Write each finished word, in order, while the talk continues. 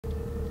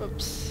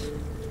Oops.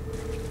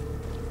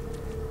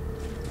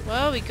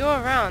 Well, we go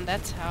around,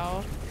 that's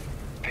how.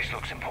 This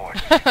looks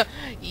important.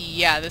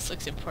 Yeah, this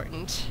looks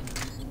important.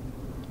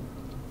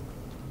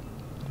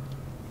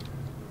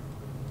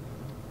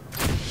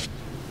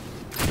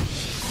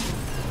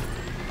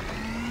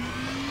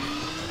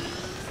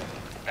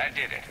 That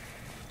did it.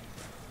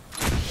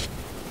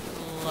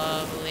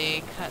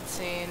 Lovely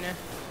cutscene.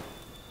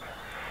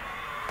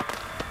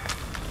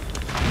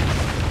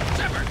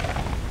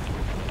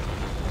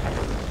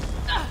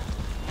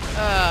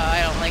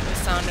 I don't like the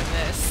sound of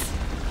this.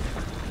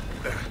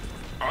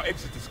 Our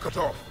exit is cut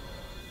off.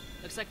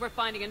 Looks like we're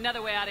finding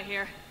another way out of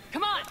here.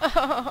 Come on!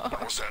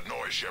 What was that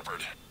noise,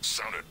 Shepard?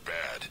 Sounded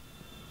bad.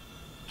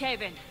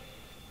 Cave in.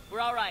 We're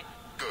all right.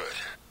 Good.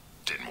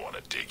 Didn't want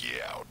to dig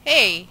you out.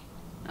 Hey!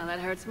 Now that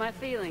hurts my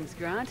feelings,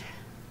 Grunt.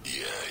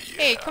 Yeah.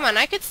 Hey, come on,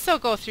 I could still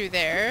go through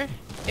there.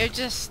 It would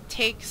just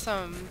take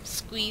some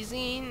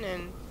squeezing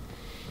and...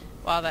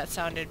 Wow, that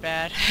sounded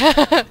bad.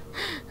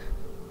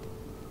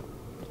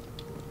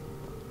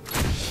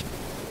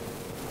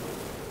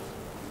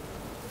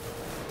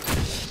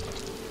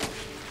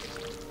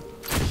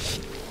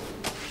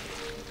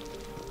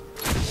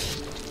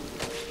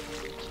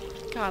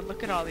 God,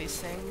 look at all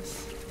these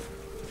things.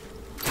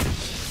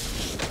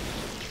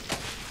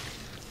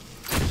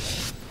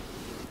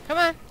 Come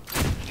on.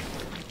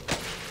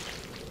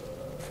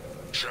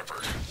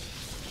 Shepard,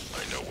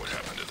 I know what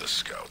happened to the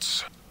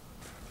scouts.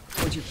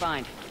 What'd you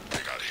find? They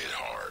got hit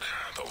hard.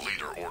 The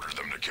leader ordered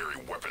them to carry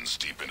weapons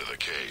deep into the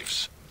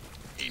caves.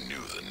 He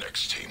knew the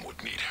next team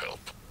would need help.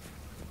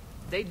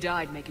 They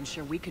died making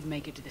sure we could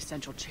make it to the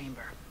central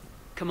chamber.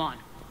 Come on.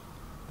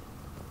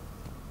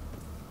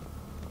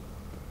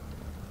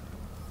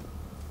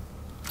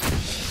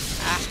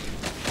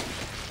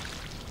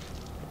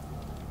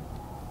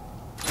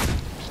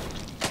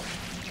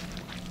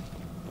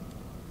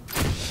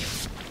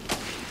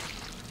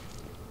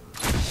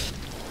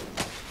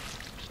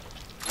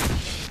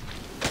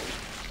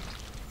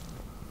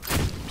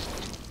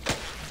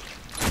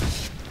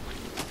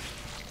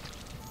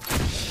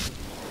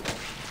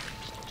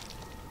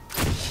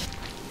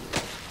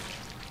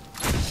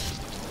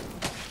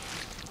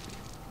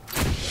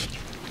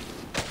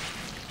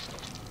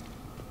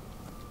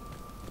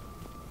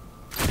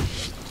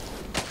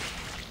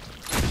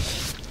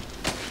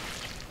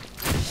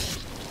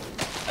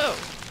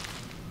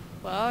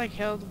 Well, I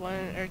killed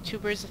one or two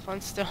birds with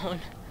one stone.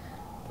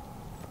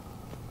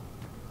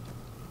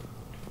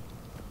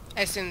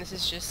 I assume this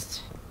is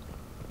just...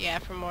 Yeah,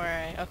 from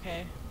where I...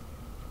 Okay.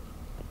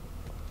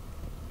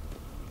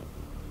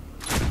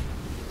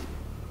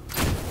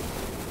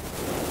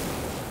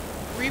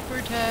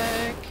 Reaper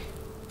tech.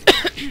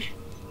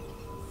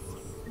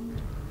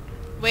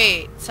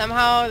 Wait,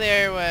 somehow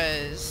there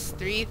was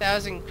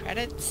 3,000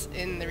 credits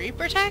in the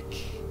Reaper tech?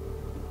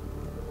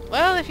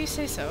 Well, if you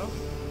say so.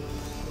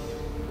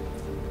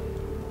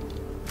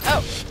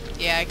 Oh!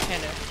 Yeah, I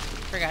kind of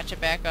forgot to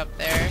back up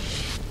there.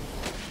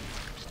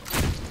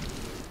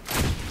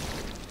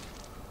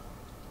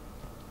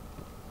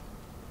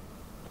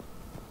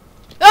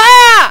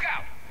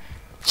 Ah!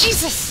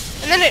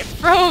 Jesus! And then it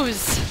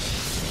froze!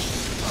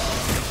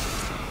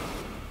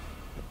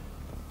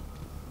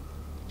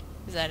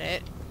 Is that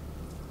it?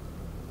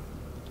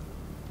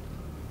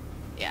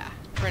 Yeah,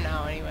 for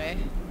now anyway.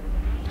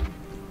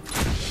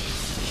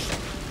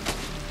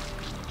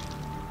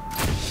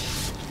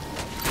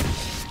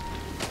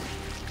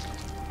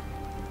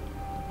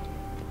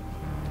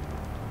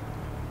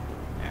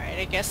 Alright,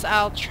 I guess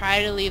I'll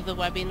try to leave the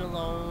webbing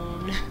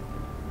alone.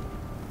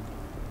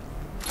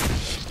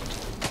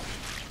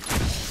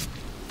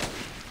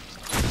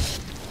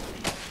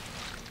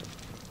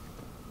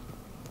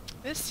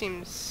 This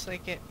seems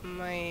like it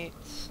might...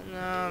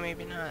 No,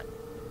 maybe not.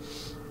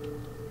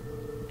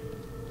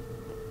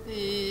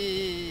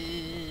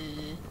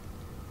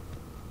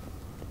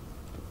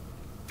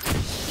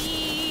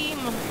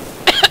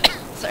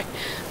 Sorry.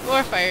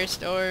 More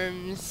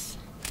firestorms.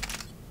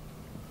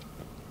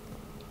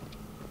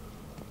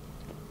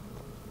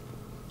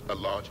 A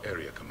large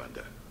area,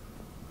 Commander.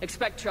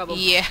 Expect trouble.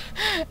 Yeah,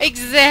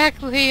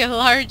 exactly. A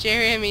large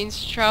area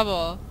means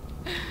trouble.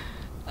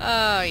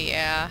 Oh,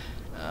 yeah.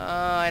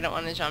 Oh, I don't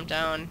want to jump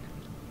down.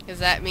 Because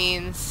that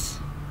means...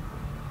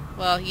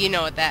 Well, you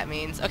know what that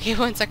means. Okay,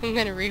 one second. I'm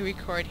going to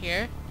re-record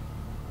here.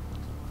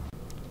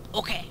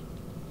 Okay.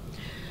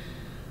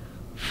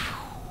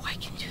 Whew, I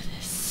can do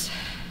this.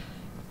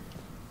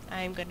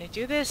 I'm going to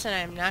do this, and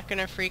I'm not going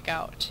to freak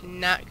out.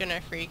 Not going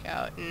to freak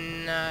out.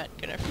 Not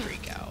going to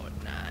freak out.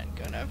 Not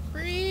going to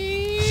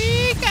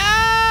freak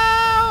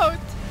out!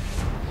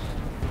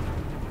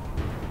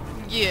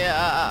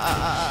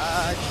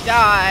 Yeah.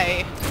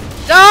 Die.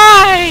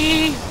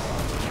 Die!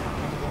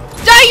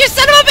 Die, you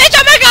son of a bitch!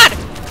 Oh my god!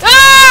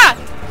 Ah!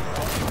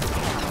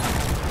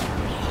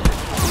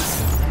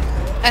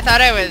 I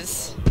thought I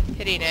was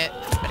hitting it,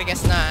 but I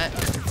guess not.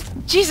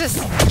 Jesus!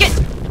 Get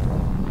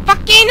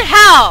fucking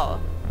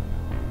hell!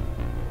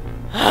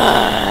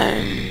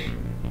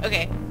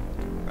 Okay.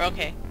 We're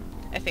okay.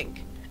 I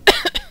think.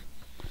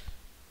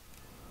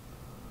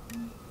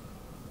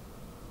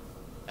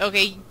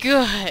 Okay,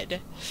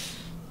 good.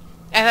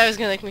 I thought it was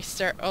gonna make me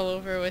start all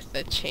over with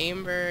the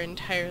chamber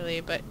entirely,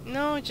 but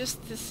no,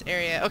 just this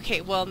area. Okay,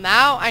 well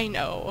now I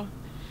know.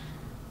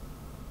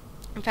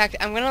 In fact,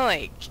 I'm gonna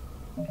like...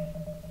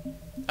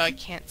 Oh, I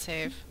can't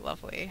save.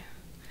 Lovely.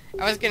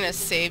 I was gonna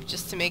save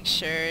just to make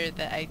sure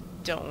that I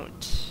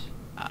don't...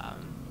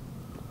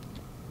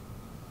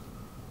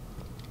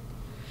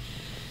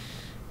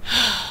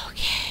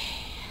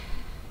 Okay.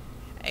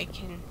 I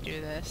can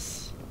do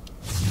this.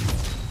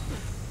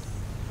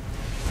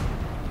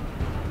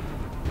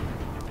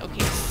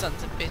 Okay,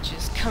 sons of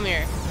bitches, come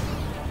here.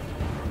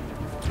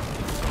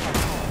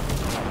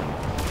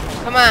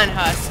 Come on,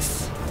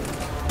 husks.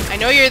 I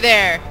know you're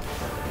there.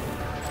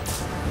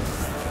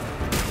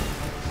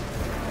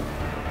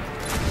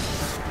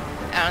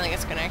 I don't think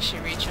it's gonna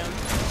actually reach him.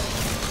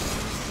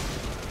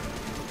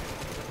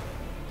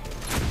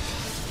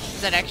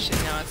 Is that actually...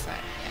 No, it's not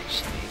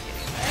actually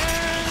getting there.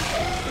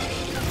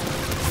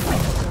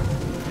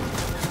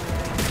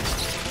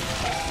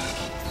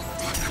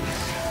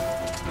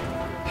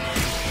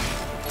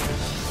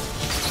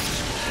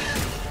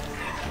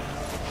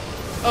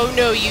 Oh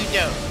no, you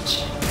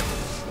don't.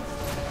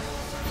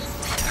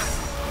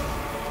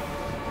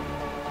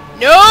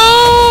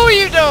 No,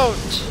 you don't!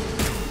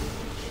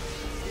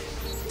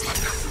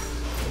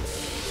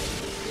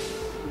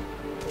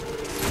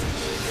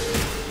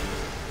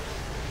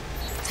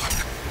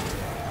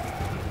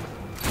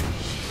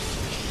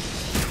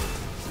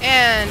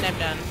 And I'm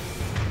done.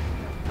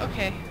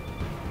 Okay.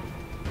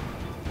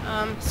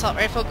 Assault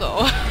rifle,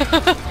 go.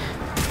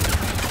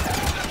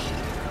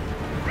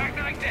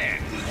 Right there.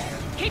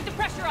 Keep the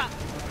pressure up!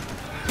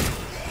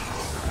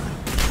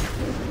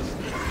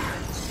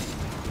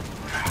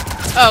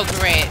 Oh,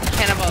 great.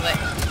 Cannibal that...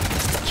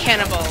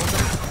 Cannibals.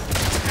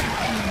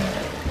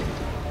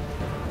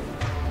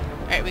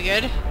 Alright, we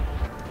good?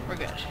 We're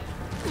good.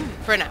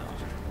 For now.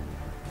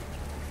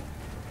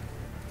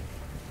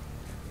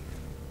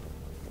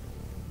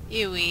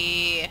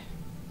 Ewy.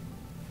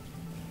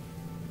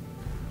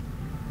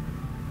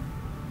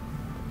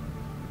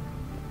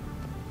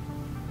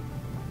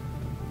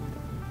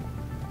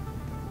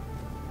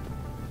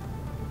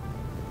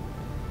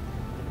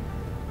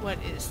 What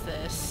is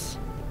this?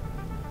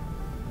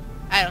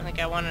 I don't think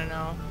I want to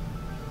know.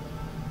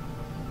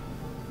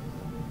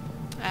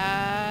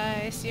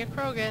 I see a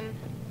Krogan.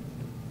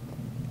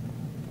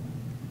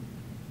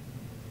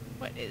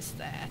 What is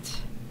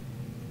that?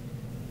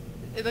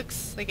 It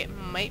looks like it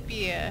might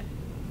be a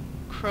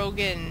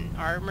Krogan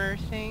armor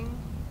thing.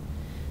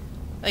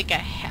 Like a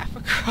half a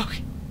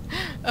Krogan.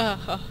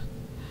 Ugh.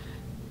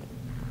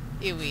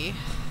 Ewy.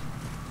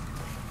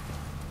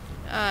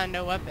 Ah,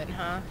 no weapon,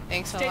 huh?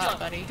 Thanks a Stay lot, low.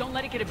 buddy. Don't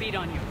let it get a beat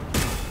on you.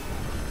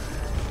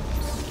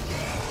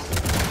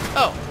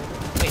 Oh!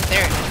 Wait,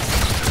 there it is.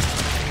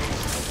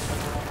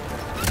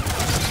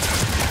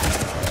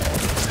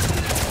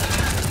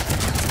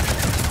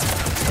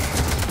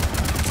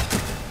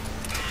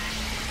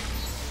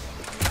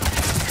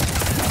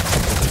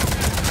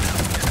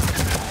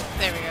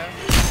 There we go.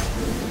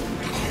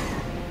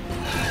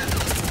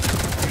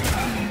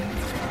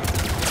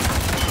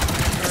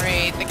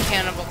 Great, the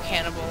cannibal.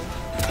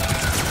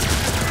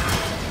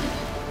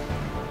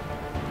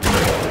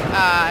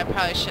 I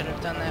probably should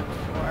have done that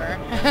before.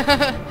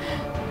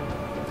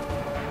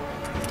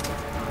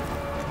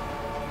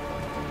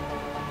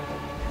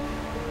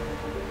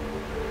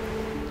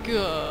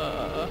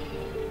 Gah.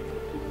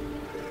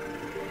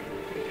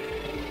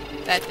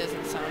 That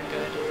doesn't sound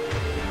good.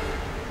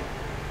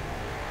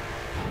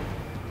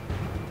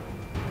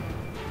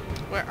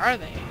 Where are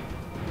they?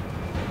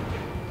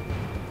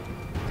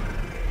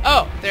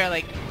 Oh, they're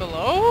like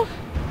below?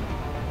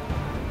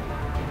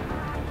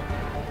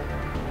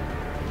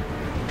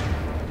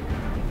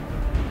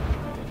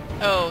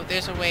 Oh,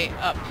 there's a way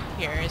up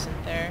here,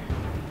 isn't there?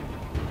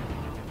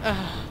 Ugh.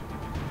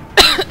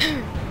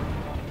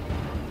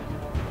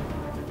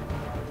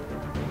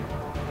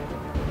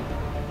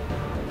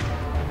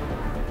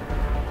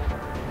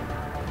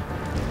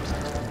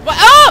 What?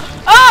 Oh!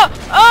 Oh!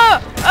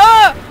 Oh!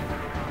 Oh!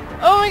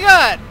 Oh my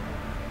god!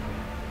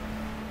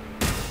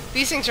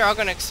 These things are all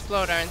gonna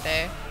explode, aren't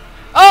they?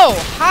 Oh!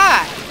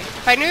 Hi!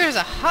 If I knew there was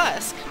a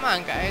husk. Come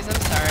on, guys.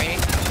 I'm sorry.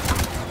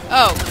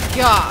 Oh,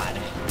 god.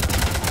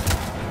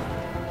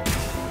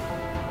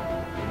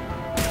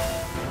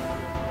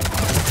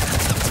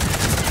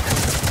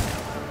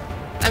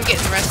 I'm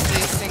getting the rest of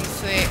these things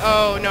today.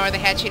 Oh, no. Are they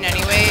hatching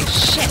anyway?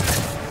 Shit!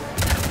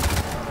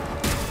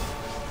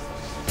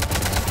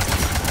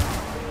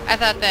 I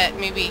thought that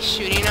maybe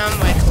shooting them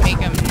would make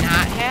them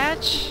not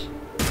hatch.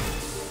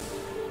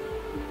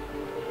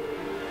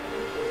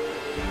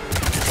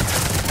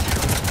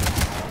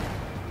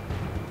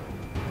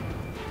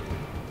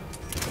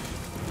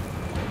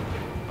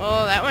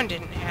 Oh, that one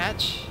didn't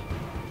hatch.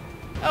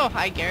 Oh,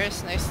 hi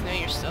Garrus. Nice to know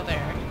you're still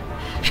there.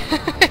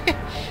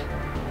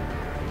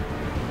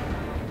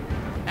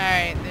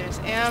 Alright, there's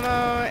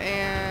ammo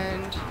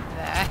and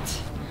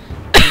that.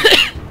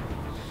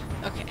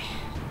 Okay.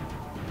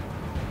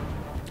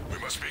 We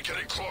must be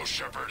getting close,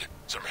 Shepard.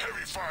 Some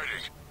heavy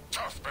fighting.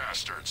 Tough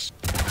bastards.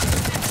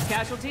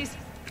 Casualties?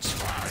 It's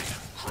fine.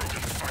 Krogan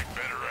fight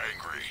better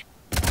angry.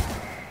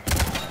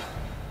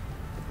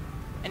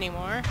 Any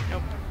more?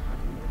 Nope.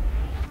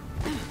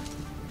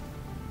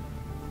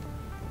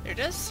 There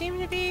does seem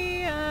to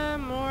be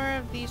more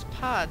of these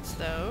pods,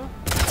 though.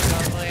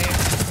 Lovely.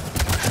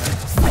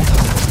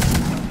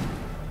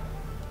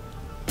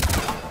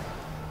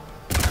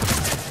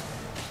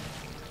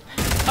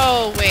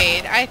 Oh,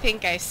 wait. I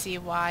think I see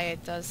why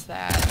it does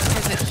that.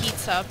 Because it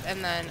heats up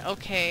and then,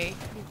 okay.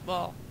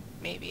 Well,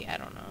 maybe. I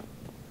don't know.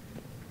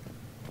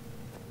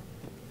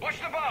 Push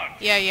the button.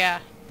 Yeah.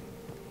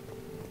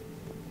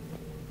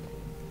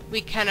 We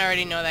kinda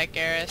already know that,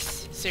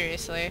 Garrus.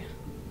 Seriously.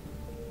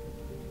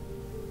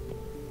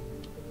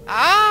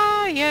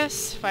 Ah,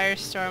 yes.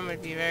 Firestorm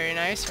would be very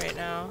nice right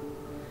now.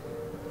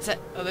 Is that...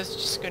 Oh, those are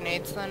just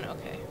grenades then?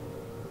 Okay.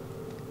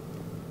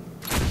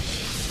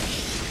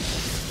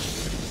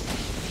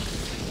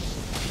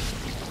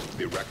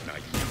 The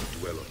Arachnite never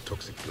dwell on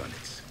toxic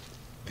planets.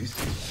 This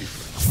is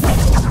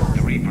different.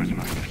 The Reapers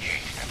must have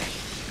changed them.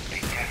 They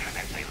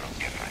definitely look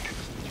different.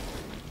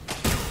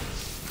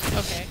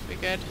 Okay, we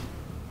good.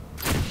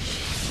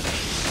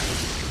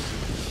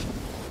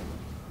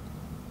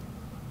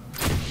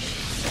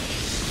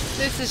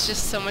 This is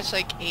just so much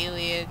like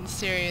Alien,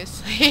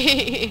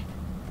 seriously.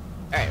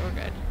 Alright, we're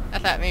good. I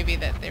thought maybe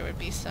that there would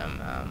be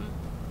some,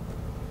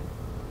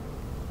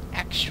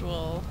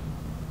 actual...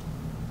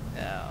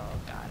 Oh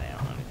god, I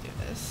don't want to do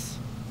this.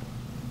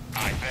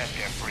 I bet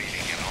they're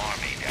breeding an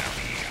army down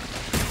here.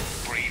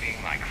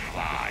 Breeding like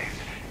flies.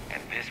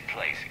 And this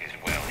place is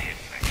well hidden.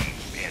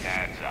 It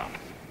adds up.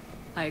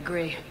 I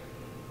agree.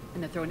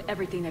 And they're throwing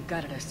everything they've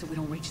got at us so we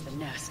don't reach the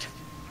nest.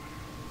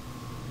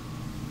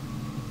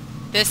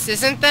 This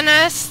isn't the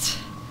nest?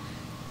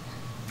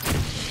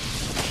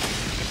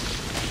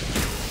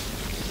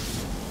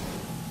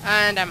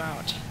 And I'm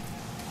out.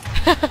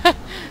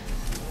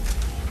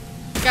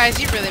 Guys,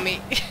 you really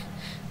made...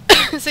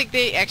 It's like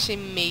they actually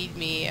made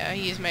me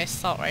use my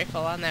assault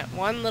rifle on that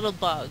one little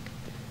bug.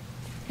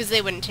 Because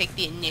they wouldn't take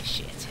the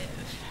initiative.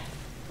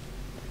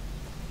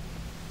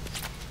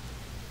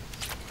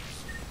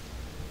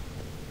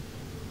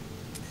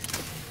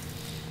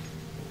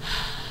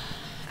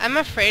 I'm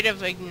afraid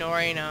of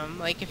ignoring them.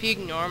 Like, if you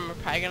ignore them, we're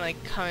probably gonna,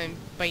 like, come and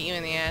bite you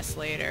in the ass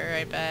later,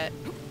 I bet.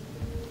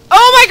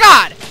 Oh my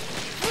god!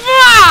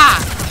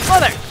 Ah!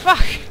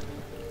 Motherfuck!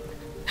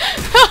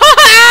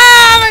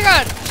 Oh my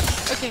god!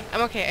 Okay,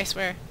 I'm okay, I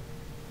swear.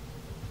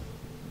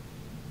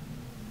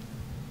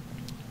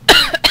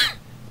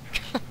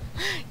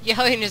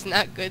 Yelling is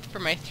not good for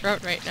my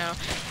throat right now.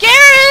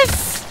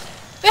 Garrus!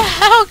 The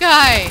hell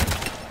guy!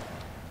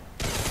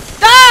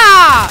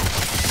 Stop!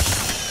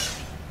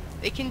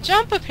 They can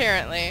jump,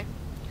 apparently.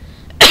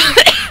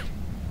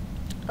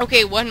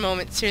 Okay, one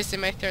moment. Seriously,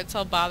 my throat's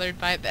all bothered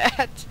by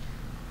that.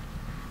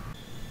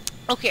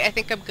 Okay, I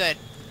think I'm good.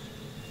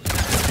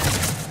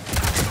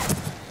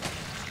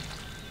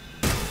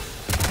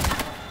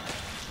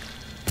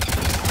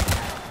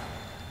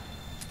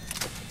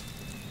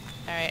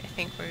 Alright, I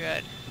think we're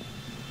good.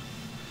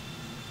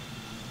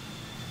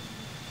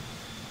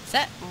 Is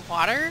that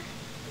water?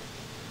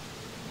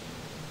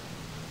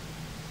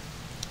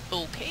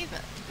 Okay,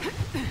 then.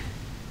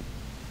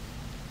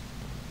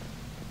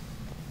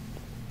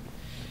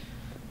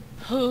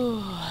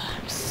 Ooh,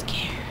 I'm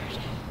scared.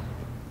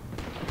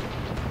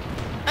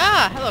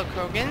 Ah, hello,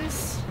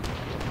 Krogans.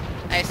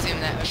 I assume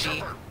that would be...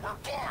 Shepard, we're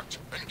blocked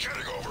and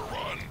getting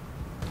overrun.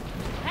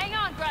 Hang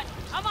on, Grunt.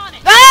 I'm on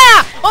it.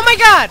 Ah! Oh my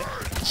god!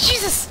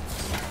 Jesus!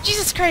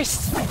 Jesus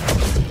Christ!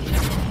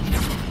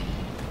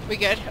 We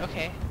good?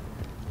 Okay.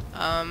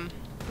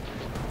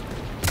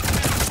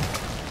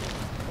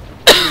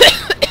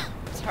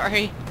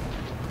 Sorry.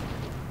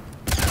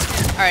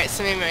 Alright,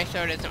 so maybe my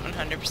throat isn't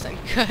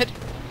 100% good.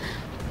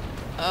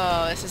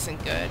 Oh, this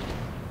isn't good.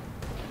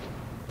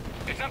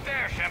 It's up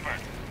there, Shepard.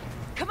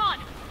 Come on.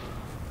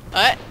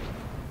 What?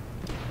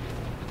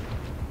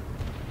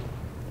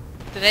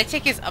 Did I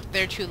take his up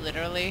there too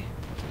literally?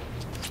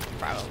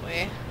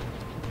 Probably.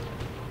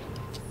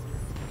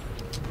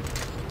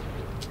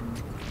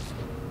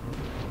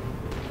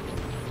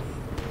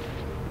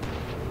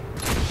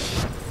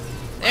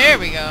 There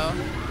we go.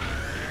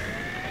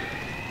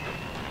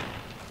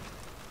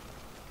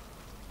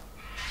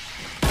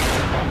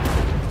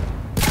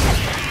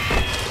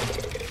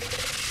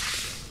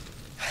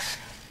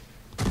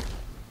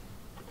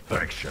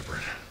 Thanks,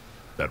 Shepard.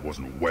 That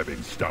wasn't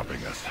webbing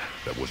stopping us.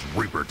 That was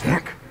Reaper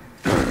tech.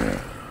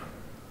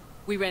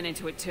 We ran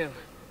into it too.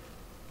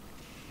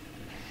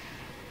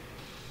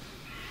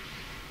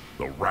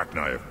 The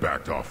Arachni have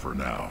backed off for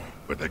now,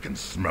 but they can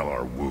smell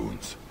our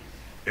wounds.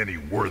 Any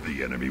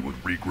worthy enemy would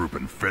regroup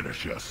and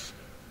finish us.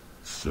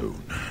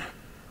 Soon.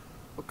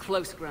 We're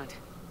close, Grunt.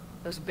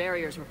 Those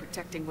barriers were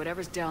protecting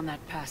whatever's down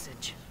that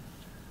passage.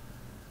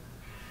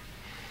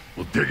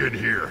 We'll dig in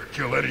here,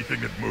 kill anything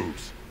that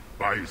moves.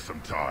 Buy you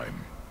some time.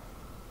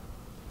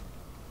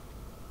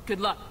 Good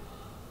luck.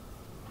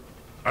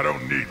 I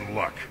don't need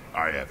luck.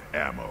 I have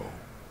ammo.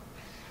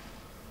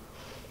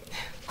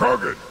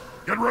 Krogan,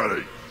 Get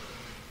ready!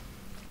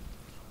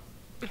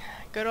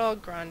 Good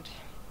old Grunt.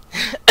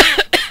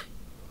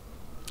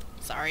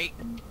 Sorry.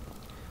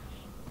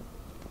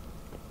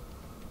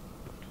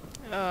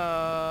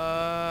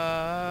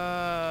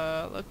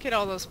 Look at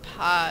all those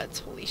pods.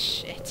 Holy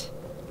shit.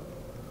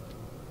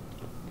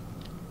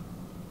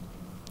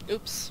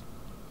 Oops.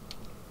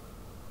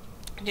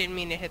 I didn't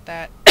mean to hit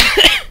that.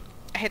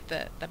 I hit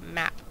the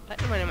map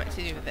button when I meant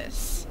to do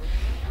this.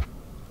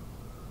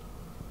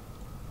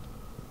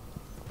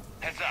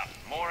 Heads up,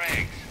 more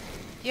eggs.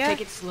 Yeah.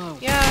 Take it slow.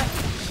 Yeah.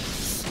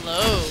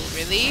 Slow,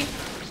 really?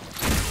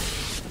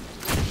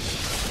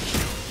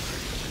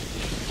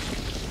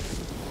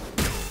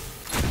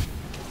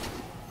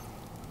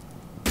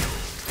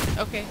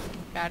 Okay,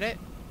 got it.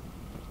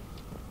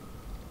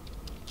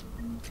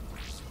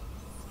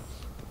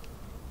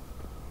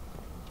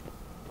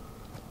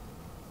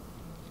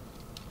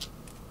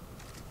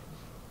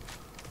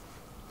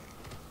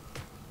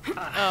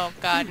 Oh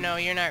god, no,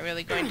 you're not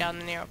really going down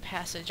the narrow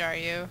passage, are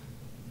you?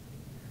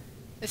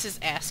 This is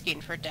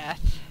asking for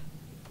death.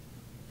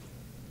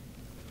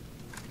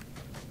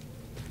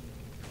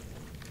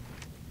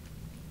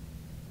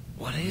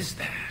 What is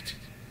that?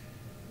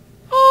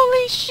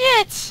 Holy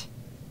shit! Is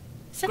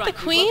that Grunt,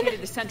 the queen? we've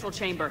located the central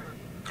chamber.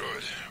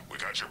 Good. We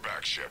got your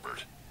back,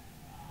 Shepard.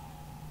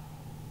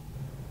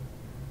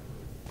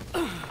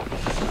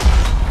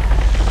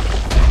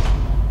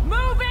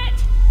 Move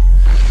it!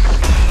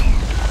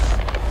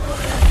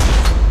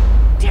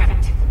 Damn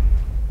it!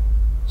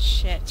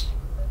 Shit.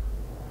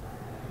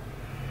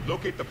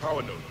 Locate the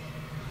power node.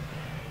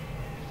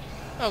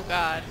 Oh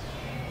god.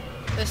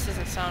 This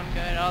doesn't sound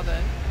good, all the...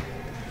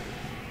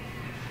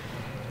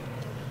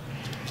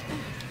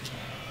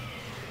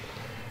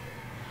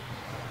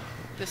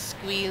 the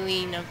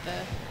squealing of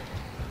the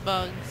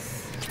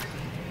bugs.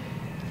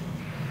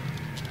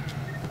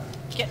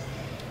 Get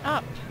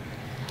up.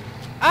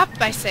 Up,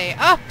 I say,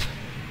 up!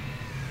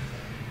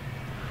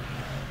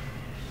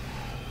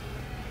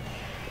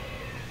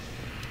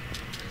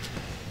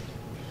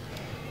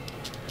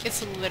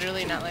 It's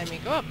literally not letting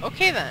me go up.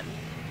 Okay then.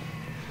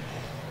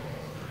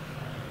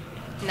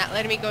 Not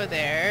letting me go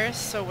there,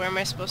 so where am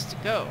I supposed to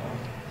go?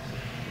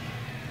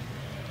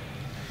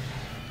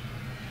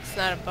 It's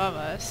not above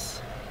us.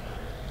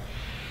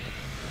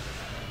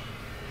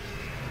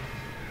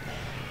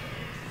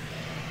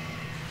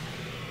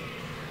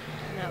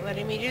 Not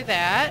letting me do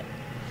that.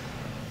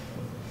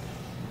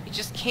 You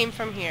just came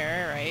from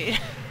here, right?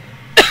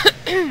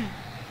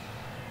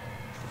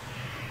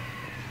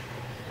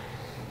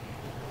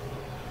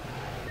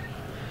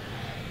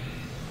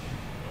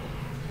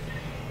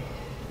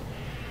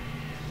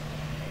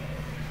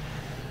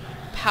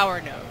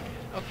 Power node.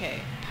 Okay,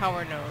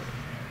 power node.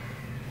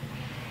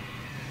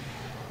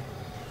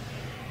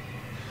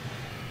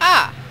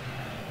 Ah!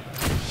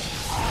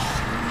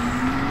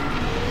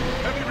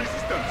 Heavy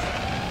resistance.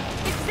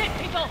 This is it,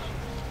 people!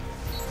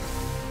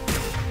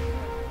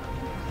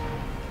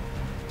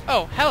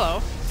 Oh,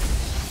 hello.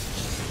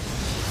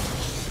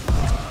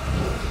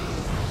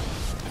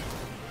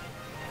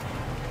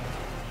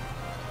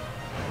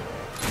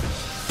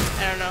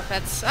 I don't know if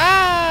that's...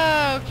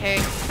 Ah, okay.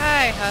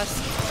 Hi,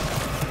 Husk.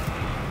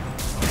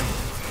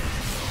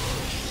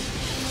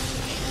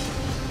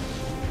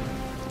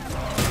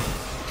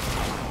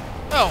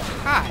 Oh,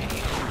 hi.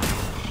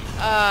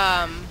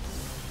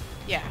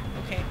 Yeah,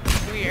 okay.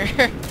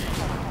 Weird.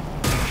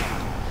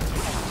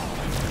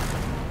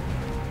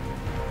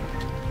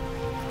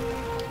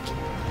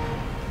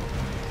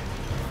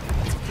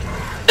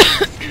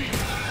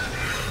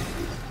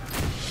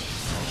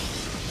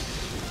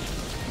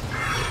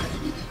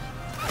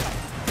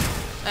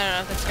 I don't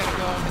know if that's gonna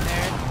go over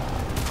there.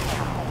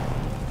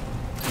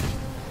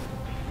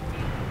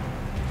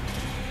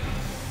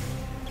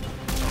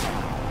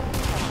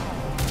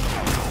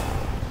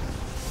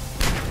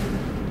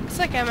 Looks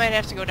like I might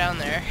have to go down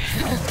there.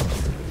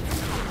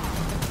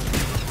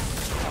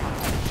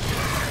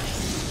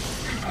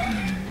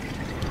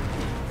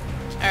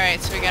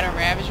 Alright, so we got a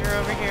Ravager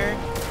over here.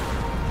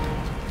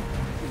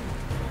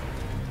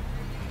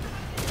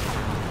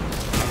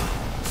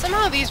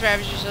 Somehow these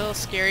Ravagers are a little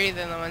scarier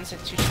than the ones in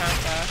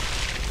Tuchanka.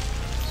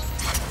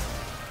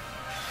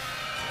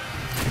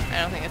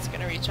 I don't think it's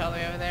gonna reach all the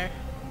way over there.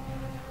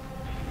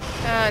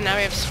 Now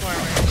we have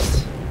Swarmers.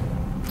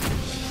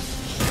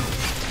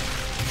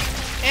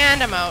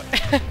 And I'm out.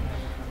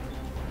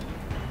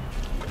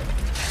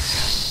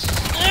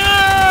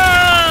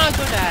 Ah,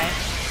 go die.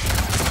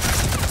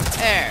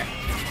 There.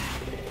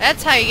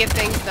 That's how you get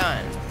things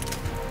done.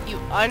 You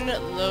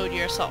unload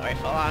your assault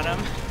rifle on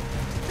them.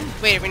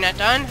 Wait, are we not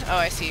done? Oh,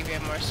 I see. We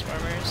have more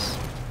Swarmers.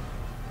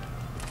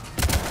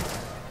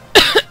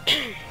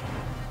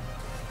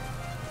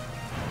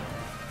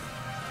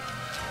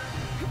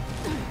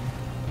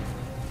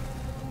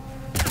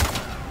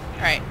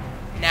 Alright.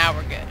 Now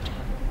we're good.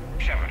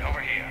 Shepard, over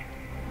here.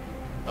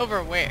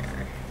 Over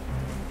where?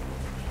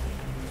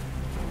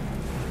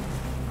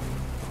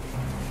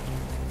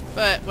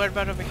 But what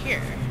about over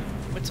here?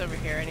 What's over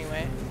here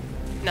anyway?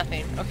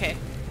 Nothing. Okay.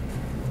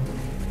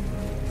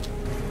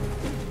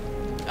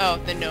 Oh,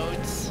 the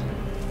nodes.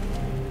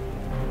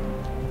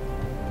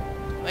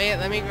 Wait,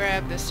 let me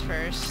grab this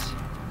first.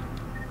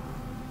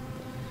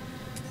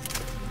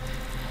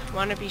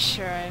 Want to be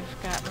sure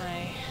I've got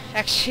my...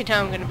 Actually, now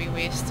I'm going to be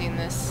wasting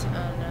this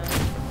on...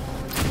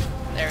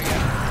 There we go.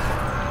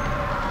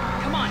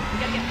 Come on, we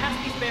gotta get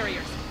past these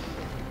barriers.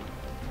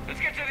 Let's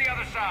get to the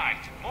other side.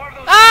 More of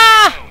those.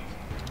 Ah!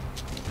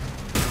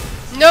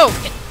 No!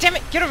 Damn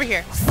it! Get over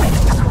here!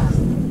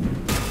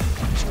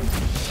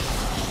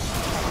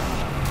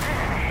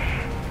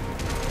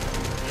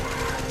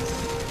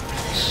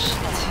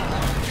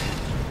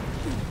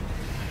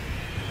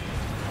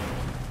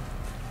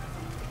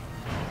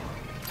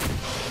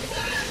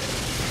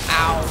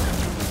 Ow.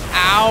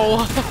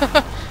 Ow.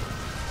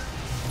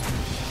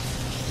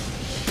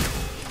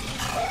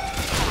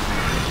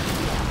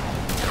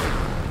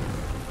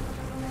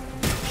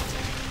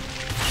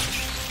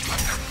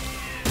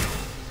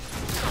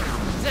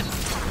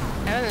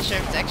 I wasn't sure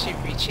if it's actually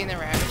reaching the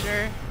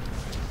Ravager.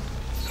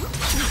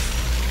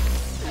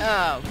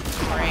 Oh,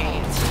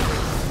 great.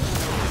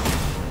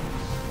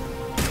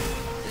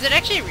 Is it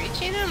actually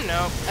reaching him?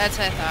 Nope, that's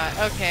what I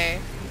thought. Okay.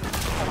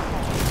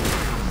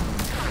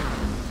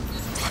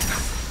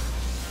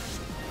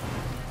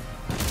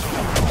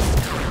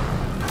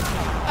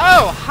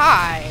 Oh,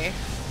 hi!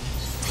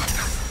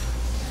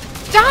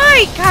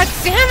 Die! God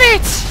damn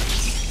it!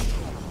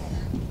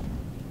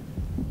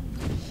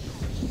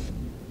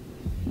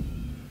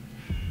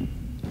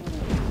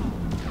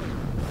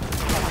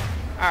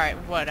 Alright,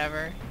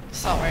 whatever.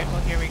 Assault rifle,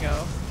 here we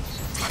go.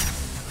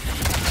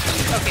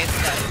 Okay,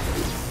 it's dead.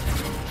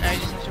 Now I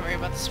just have to worry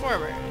about the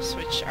swarmers,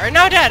 which are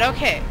now dead,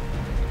 okay.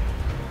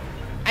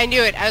 I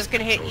knew it. I was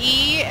gonna hit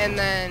E, and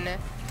then...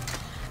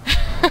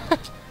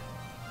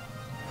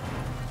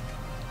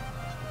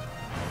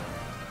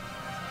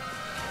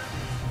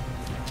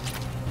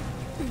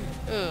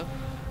 Ooh.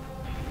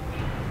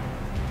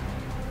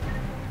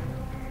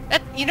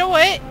 That, you know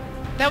what?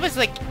 That was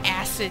like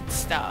acid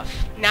stuff.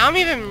 Now I'm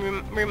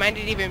even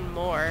reminded even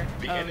more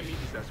The of... enemy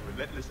is as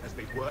relentless as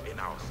they were in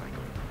our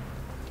cycle.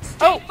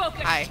 Oh!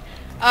 focused. Hi.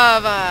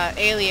 Of,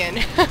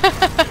 Alien.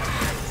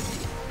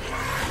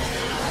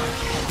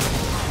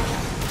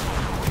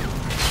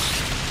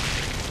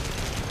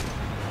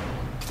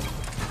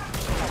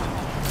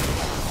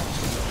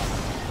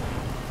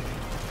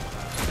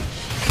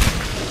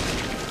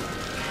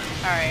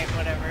 Alright,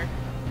 whatever.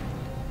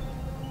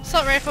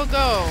 Assault rifle,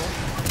 go!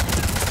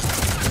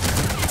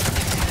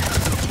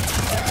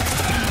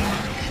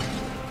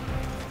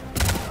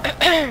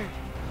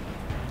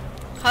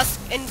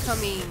 Husk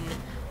incoming!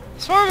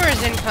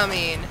 Swarmers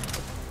incoming!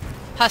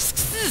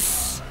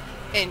 Husks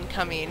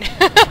incoming!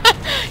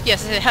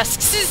 Yes, it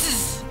husks!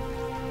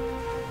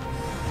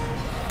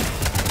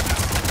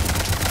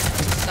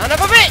 Son of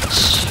a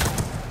bitch!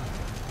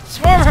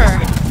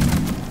 Swarmer!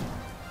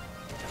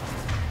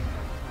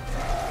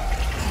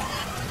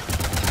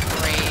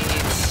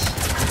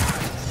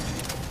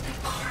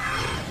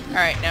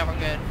 Alright, now we're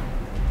good.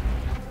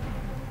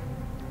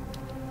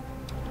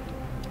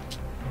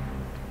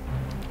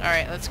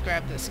 Alright, let's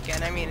grab this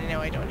again. I mean, I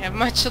know I don't have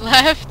much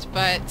left,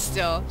 but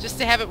still, just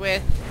to have it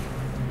with.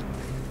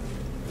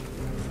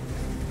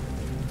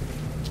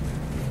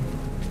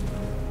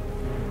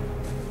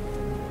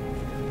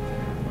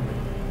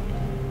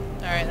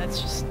 Alright, let's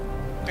just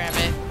grab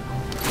it.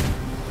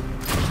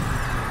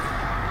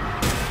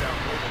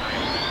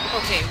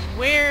 Okay,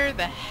 where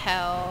the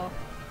hell...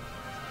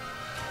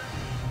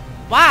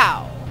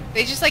 Wow!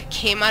 They just like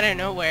came out of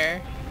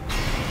nowhere.